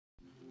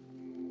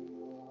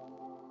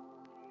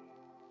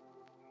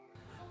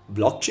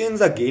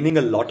Blockchains are gaining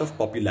a lot of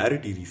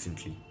popularity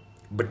recently,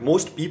 but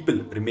most people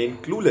remain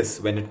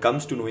clueless when it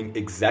comes to knowing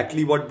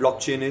exactly what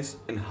blockchain is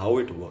and how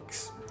it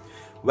works.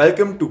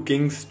 Welcome to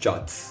King's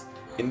Charts.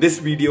 In this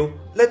video,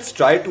 let's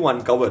try to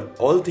uncover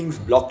all things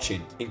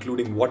blockchain,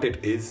 including what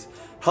it is,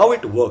 how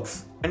it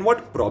works, and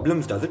what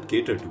problems does it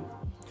cater to.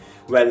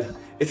 Well,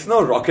 it's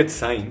no rocket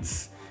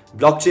science.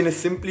 Blockchain is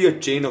simply a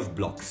chain of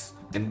blocks,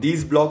 and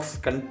these blocks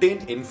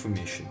contain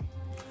information.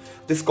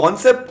 This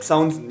concept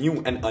sounds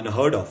new and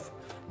unheard of,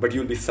 but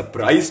you'll be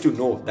surprised to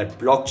know that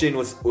blockchain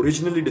was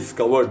originally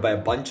discovered by a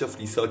bunch of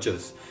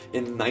researchers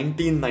in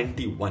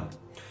 1991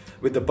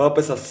 with the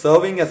purpose of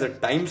serving as a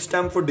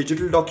timestamp for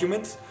digital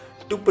documents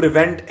to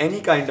prevent any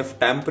kind of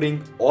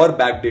tampering or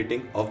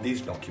backdating of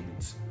these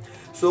documents.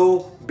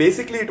 So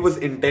basically it was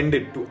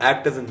intended to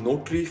act as a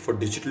notary for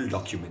digital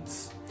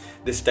documents.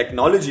 This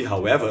technology,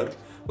 however,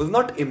 was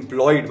not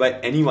employed by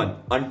anyone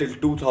until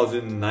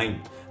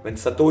 2009 when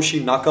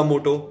Satoshi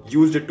Nakamoto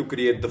used it to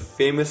create the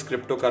famous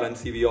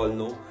cryptocurrency we all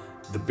know,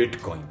 the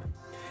Bitcoin.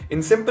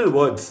 In simple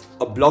words,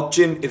 a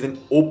blockchain is an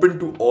open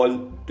to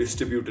all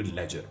distributed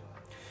ledger.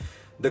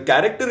 The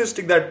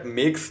characteristic that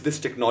makes this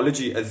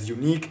technology as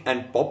unique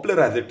and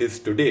popular as it is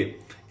today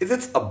is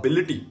its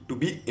ability to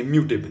be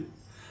immutable.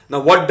 Now,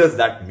 what does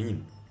that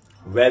mean?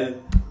 Well,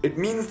 it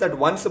means that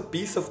once a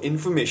piece of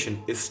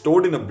information is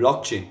stored in a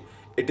blockchain,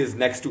 it is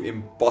next to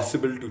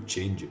impossible to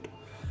change it.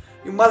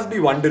 You must be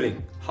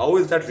wondering, how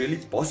is that really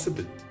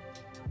possible?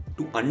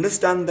 To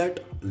understand that,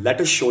 let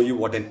us show you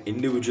what an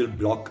individual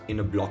block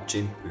in a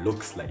blockchain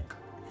looks like.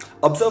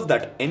 Observe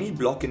that any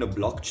block in a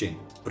blockchain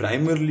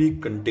primarily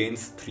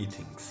contains three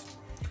things: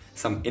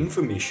 some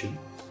information,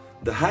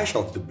 the hash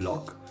of the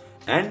block,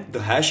 and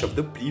the hash of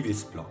the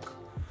previous block.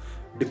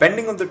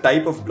 Depending on the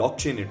type of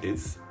blockchain it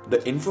is,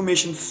 the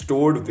information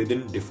stored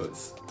within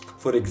differs.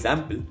 For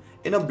example,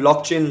 in a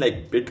blockchain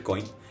like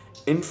Bitcoin,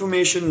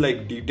 information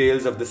like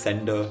details of the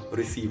sender,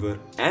 receiver,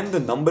 and the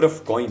number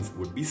of coins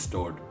would be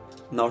stored.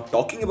 Now,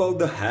 talking about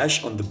the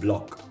hash on the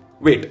block.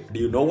 Wait, do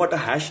you know what a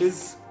hash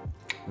is?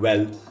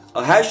 Well,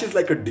 a hash is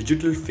like a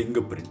digital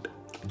fingerprint.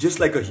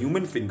 Just like a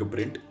human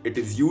fingerprint, it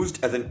is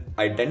used as an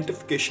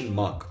identification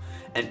mark,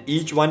 and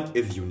each one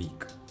is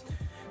unique.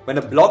 When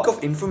a block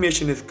of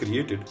information is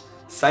created,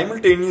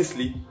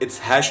 simultaneously its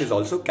hash is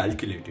also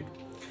calculated.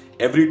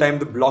 Every time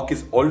the block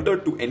is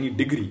altered to any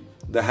degree,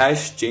 the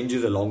hash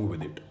changes along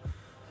with it.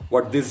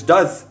 What this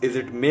does is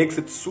it makes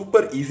it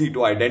super easy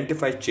to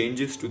identify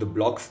changes to the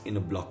blocks in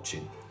a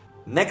blockchain.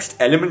 Next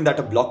element that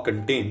a block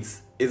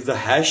contains is the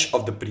hash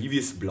of the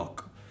previous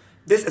block.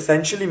 This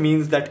essentially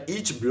means that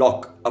each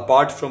block,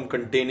 apart from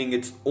containing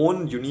its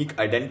own unique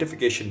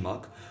identification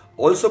mark,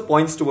 also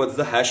points towards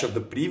the hash of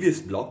the previous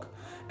block,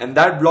 and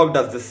that block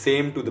does the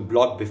same to the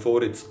block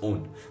before its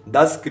own,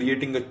 thus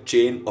creating a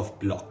chain of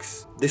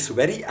blocks. This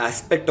very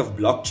aspect of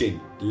blockchain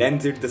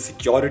lends it the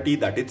security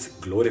that it's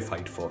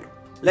glorified for.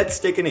 Let's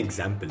take an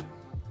example.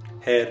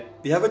 Here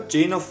we have a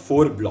chain of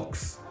 4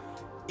 blocks.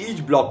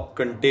 Each block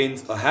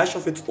contains a hash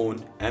of its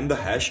own and the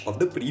hash of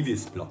the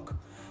previous block.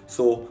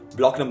 So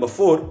block number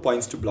 4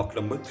 points to block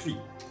number 3.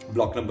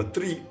 Block number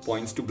 3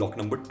 points to block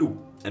number 2.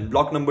 And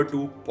block number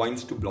 2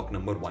 points to block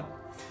number 1.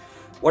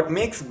 What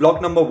makes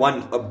block number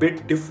 1 a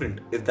bit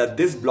different is that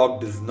this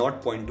block does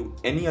not point to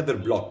any other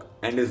block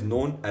and is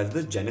known as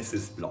the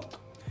Genesis block.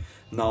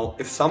 Now,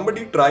 if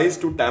somebody tries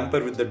to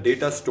tamper with the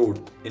data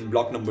stored in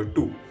block number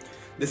 2,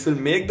 this will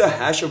make the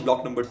hash of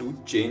block number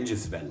 2 change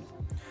as well.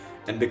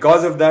 And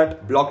because of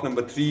that, block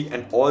number 3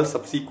 and all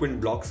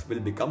subsequent blocks will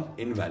become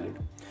invalid.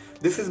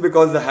 This is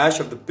because the hash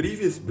of the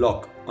previous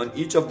block on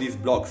each of these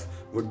blocks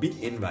would be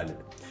invalid.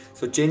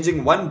 So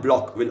changing one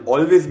block will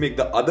always make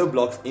the other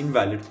blocks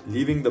invalid,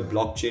 leaving the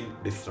blockchain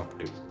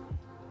disrupted.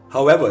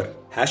 However,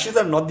 hashes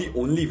are not the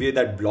only way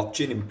that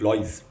blockchain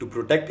employs to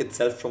protect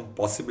itself from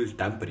possible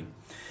tampering.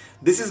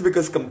 This is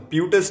because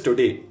computers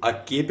today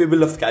are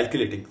capable of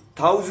calculating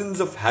thousands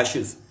of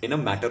hashes in a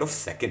matter of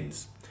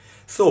seconds.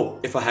 So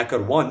if a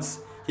hacker wants,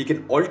 he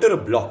can alter a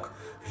block,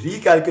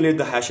 recalculate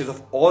the hashes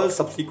of all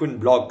subsequent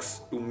blocks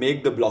to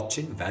make the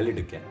blockchain valid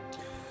again.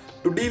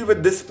 To deal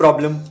with this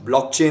problem,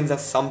 blockchains have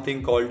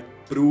something called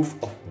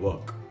proof of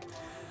work.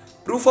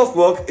 Proof of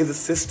work is a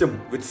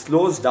system which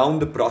slows down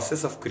the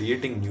process of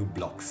creating new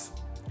blocks.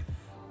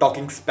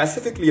 Talking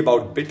specifically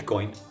about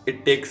Bitcoin,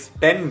 it takes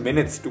 10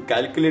 minutes to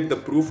calculate the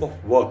proof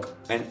of work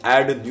and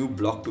add a new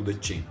block to the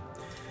chain.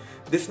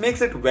 This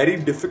makes it very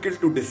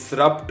difficult to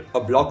disrupt a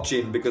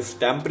blockchain because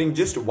tampering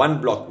just one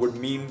block would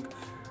mean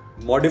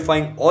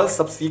modifying all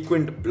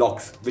subsequent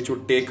blocks, which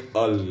would take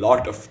a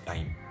lot of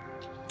time.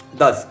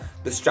 Thus,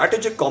 the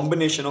strategic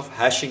combination of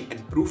hashing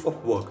and proof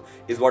of work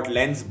is what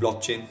lends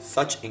blockchain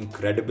such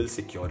incredible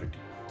security.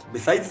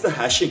 Besides the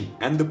hashing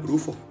and the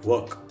proof of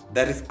work,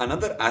 there is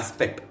another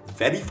aspect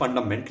very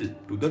fundamental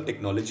to the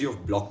technology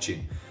of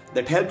blockchain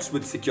that helps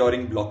with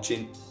securing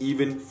blockchain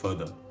even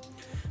further.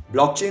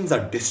 Blockchains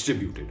are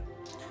distributed.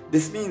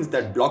 This means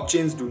that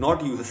blockchains do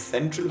not use a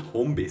central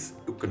home base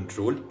to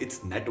control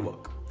its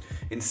network.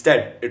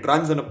 Instead, it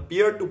runs on a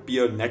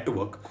peer-to-peer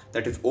network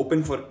that is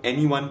open for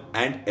anyone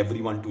and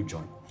everyone to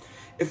join.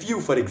 If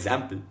you, for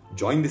example,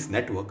 join this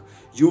network,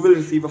 you will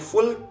receive a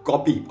full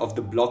copy of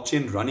the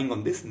blockchain running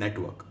on this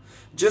network,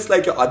 just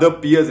like your other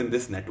peers in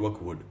this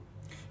network would.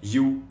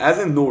 You, as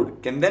a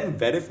node, can then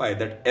verify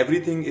that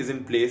everything is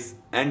in place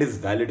and is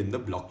valid in the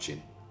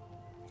blockchain.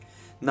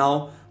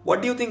 Now,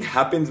 what do you think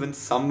happens when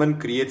someone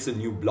creates a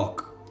new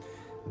block?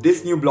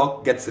 This new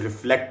block gets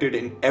reflected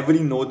in every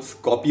node's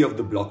copy of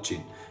the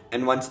blockchain,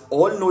 and once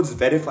all nodes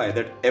verify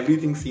that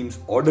everything seems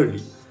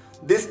orderly,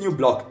 this new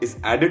block is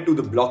added to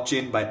the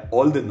blockchain by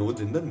all the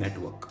nodes in the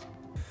network.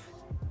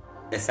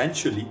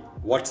 Essentially,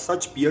 what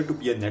such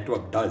peer-to-peer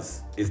network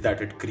does is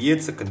that it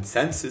creates a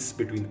consensus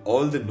between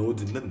all the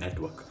nodes in the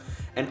network,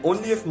 and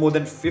only if more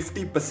than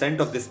 50%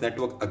 of this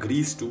network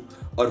agrees to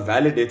or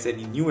validates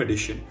any new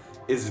addition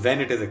is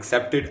when it is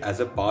accepted as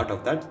a part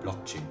of that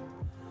blockchain.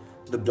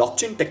 The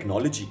blockchain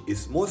technology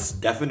is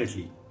most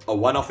definitely a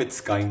one of its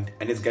kind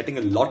and is getting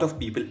a lot of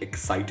people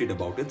excited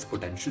about its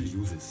potential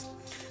uses.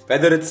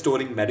 Whether it's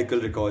storing medical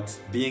records,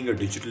 being a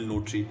digital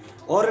notary,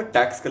 or a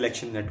tax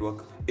collection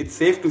network, it's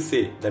safe to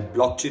say that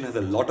blockchain has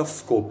a lot of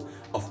scope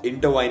of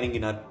intertwining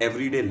in our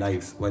everyday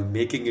lives while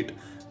making it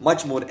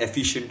much more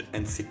efficient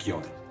and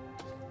secure.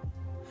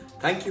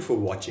 Thank you for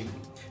watching,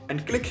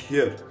 and click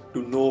here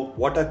to know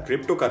what are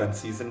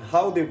cryptocurrencies and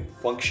how they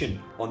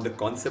function on the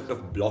concept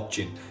of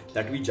blockchain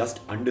that we just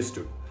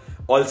understood.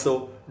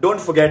 Also, don't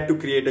forget to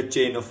create a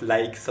chain of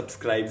likes,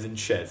 subscribes and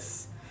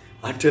shares.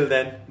 Until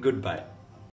then, goodbye.